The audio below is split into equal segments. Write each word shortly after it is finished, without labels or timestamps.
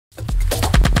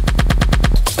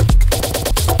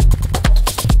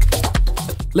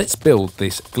Let's build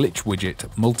this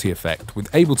GlitchWidget multi-effect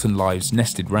with Ableton Live's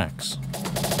nested racks.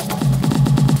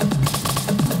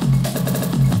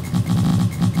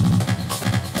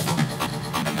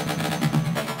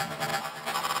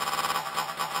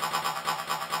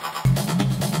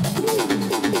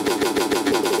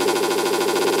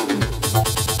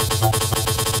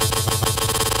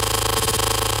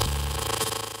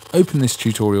 Open this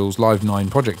tutorial's Live 9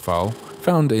 project file,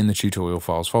 found in the tutorial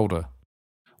files folder.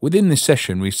 Within this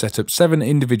session, we've set up 7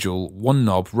 individual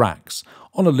one-knob racks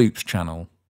on a loops channel.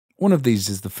 One of these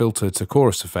is the filter to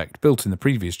chorus effect built in the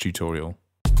previous tutorial.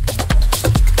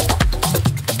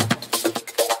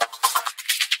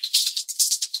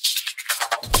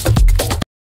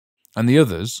 And the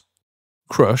others,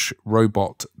 crush,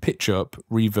 robot, pitch up,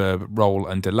 reverb, roll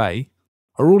and delay,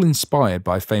 are all inspired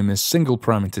by famous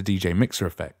single-parameter DJ mixer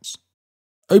effects.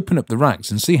 Open up the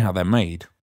racks and see how they're made.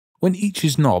 When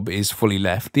each's knob is fully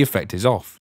left, the effect is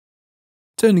off.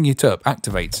 Turning it up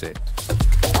activates it.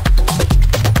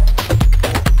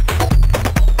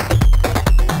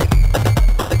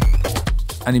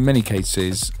 And in many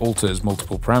cases, alters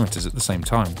multiple parameters at the same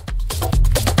time.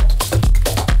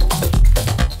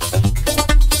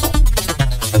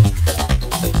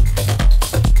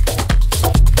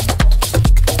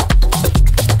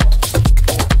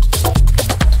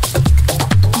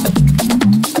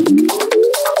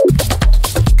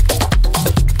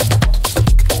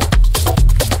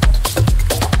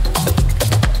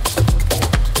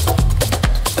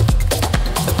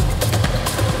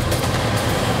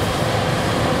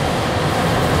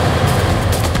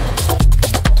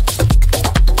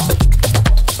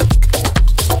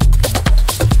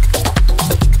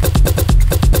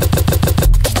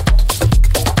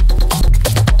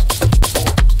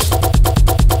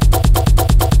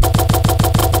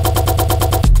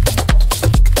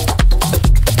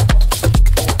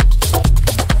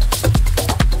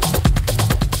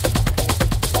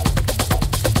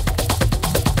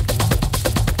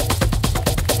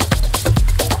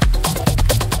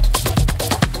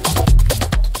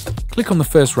 Click on the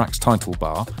first rack's title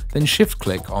bar, then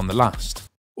shift-click on the last,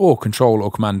 or Ctrl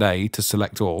or Command-A to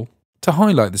select all, to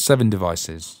highlight the 7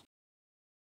 devices.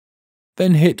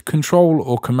 Then hit Ctrl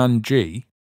or Command-G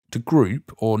to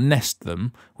group or nest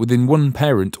them within one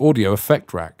parent audio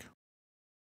effect rack.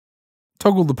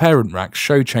 Toggle the parent rack's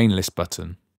Show Chain List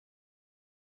button.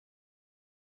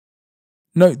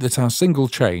 Note that our single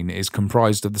chain is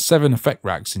comprised of the 7 effect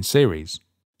racks in series,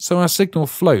 so our signal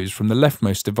flows from the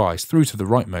leftmost device through to the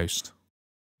rightmost.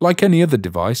 Like any other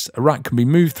device, a rack can be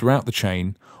moved throughout the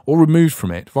chain or removed from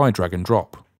it via drag and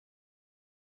drop.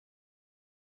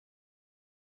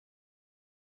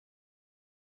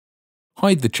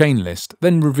 Hide the chain list,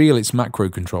 then reveal its macro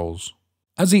controls.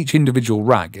 As each individual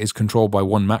rack is controlled by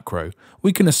one macro,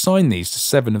 we can assign these to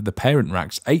 7 of the parent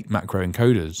rack's 8 macro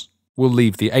encoders. We'll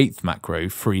leave the 8th macro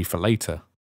free for later.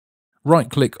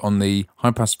 Right-click on the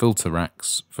high-pass filter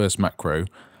rack's first macro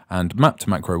and map to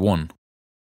macro 1.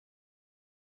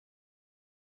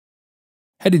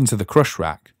 Head into the crush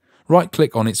rack,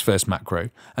 right-click on its first macro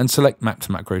and select map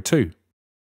to macro 2.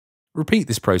 Repeat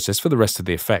this process for the rest of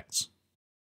the effects.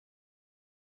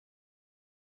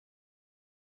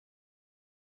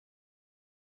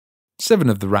 Seven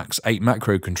of the rack's 8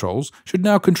 macro controls should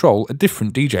now control a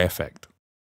different DJ effect.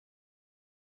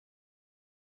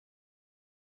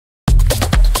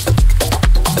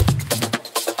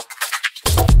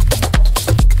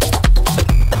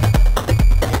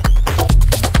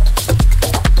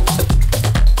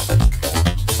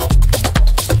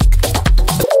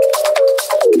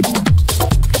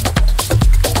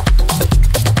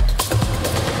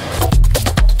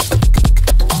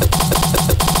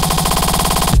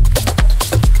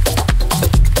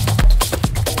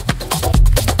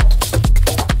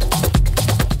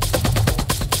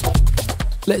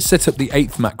 Let's set up the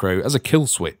 8th macro as a kill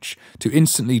switch to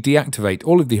instantly deactivate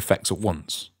all of the effects at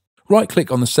once. Right-click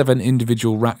on the 7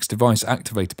 individual racks device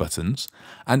activator buttons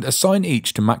and assign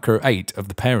each to macro 8 of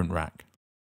the parent rack.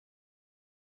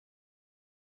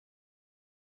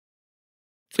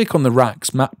 Click on the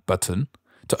rack's map button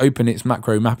to open its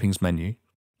macro mappings menu,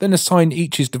 then assign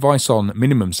each's device on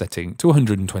minimum setting to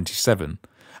 127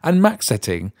 and max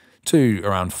setting to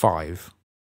around 5.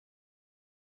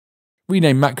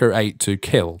 Rename macro 8 to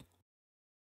kill.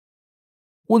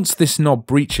 Once this knob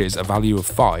breaches a value of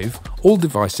 5, all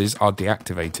devices are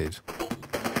deactivated.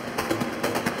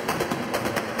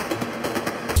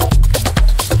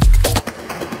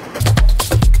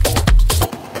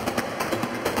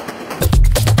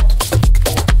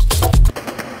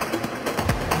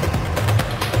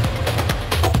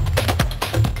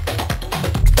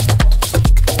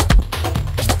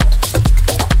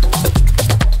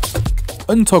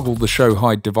 Untoggle the Show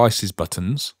Hide Devices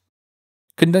buttons,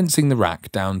 condensing the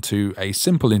rack down to a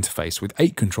simple interface with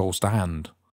 8 controls to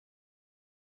hand.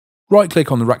 Right-click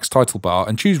on the rack's title bar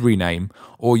and choose Rename,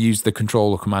 or use the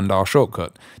Ctrl or Command R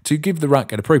shortcut to give the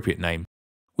rack an appropriate name.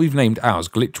 We've named ours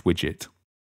GlitchWidget.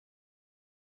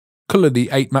 Colour the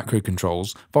 8 macro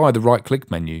controls via the right-click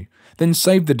menu, then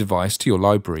save the device to your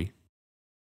library.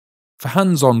 For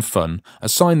hands-on fun,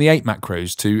 assign the 8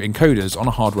 macros to encoders on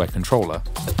a hardware controller.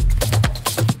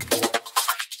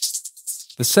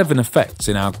 The 7 effects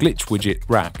in our GlitchWidget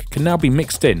rack can now be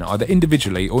mixed in either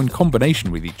individually or in combination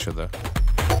with each other.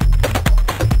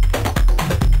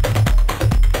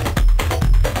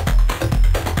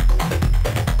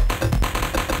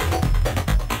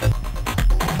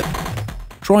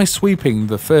 Try sweeping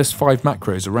the first 5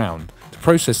 macros around to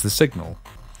process the signal,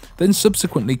 then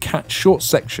subsequently catch short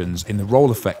sections in the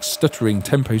roll effect's stuttering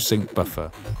tempo sync buffer.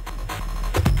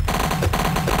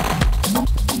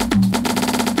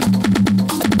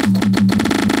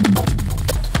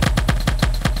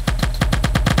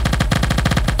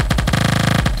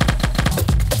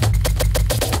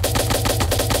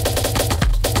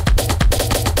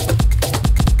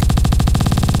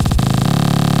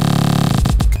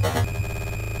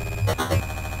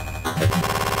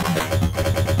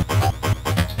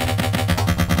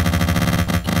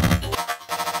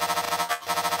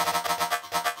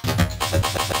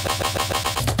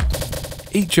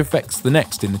 Each affects the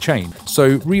next in the chain,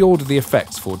 so reorder the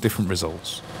effects for different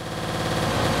results.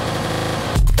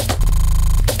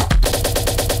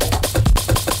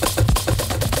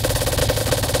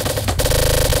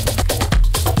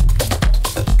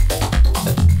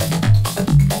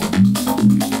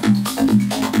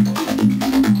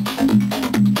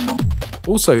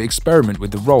 Also experiment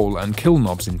with the roll and kill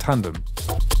knobs in tandem.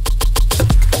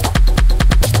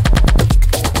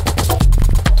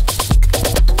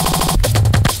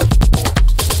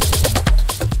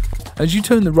 As you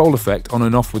turn the roll effect on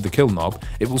and off with the kill knob,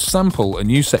 it will sample a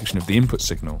new section of the input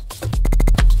signal.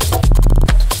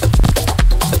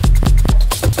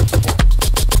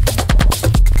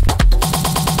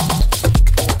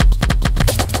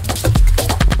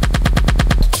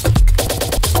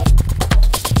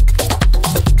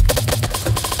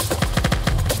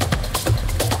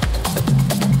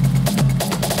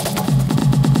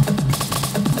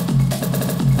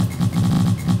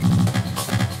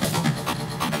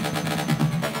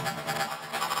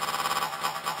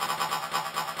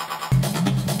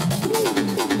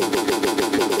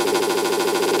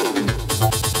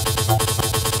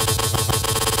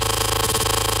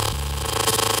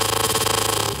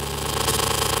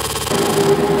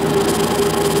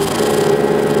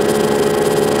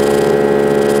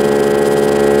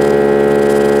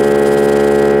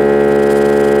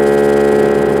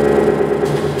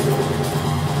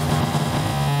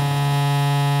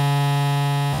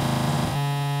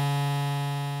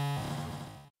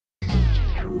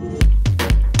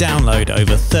 Download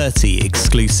over 30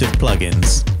 exclusive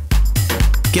plugins.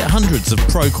 Get hundreds of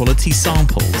pro-quality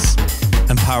samples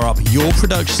and power up your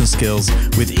production skills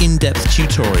with in-depth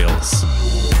tutorials.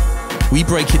 We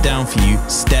break it down for you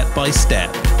step by step,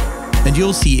 and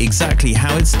you'll see exactly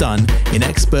how it's done in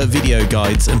expert video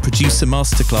guides and producer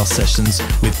masterclass sessions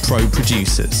with pro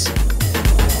producers.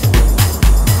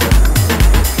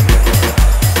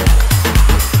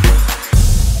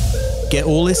 Get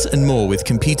all this and more with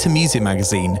Computer Music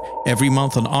Magazine every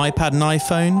month on iPad and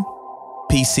iPhone,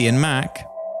 PC and Mac,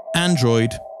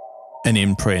 Android, and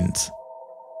in print.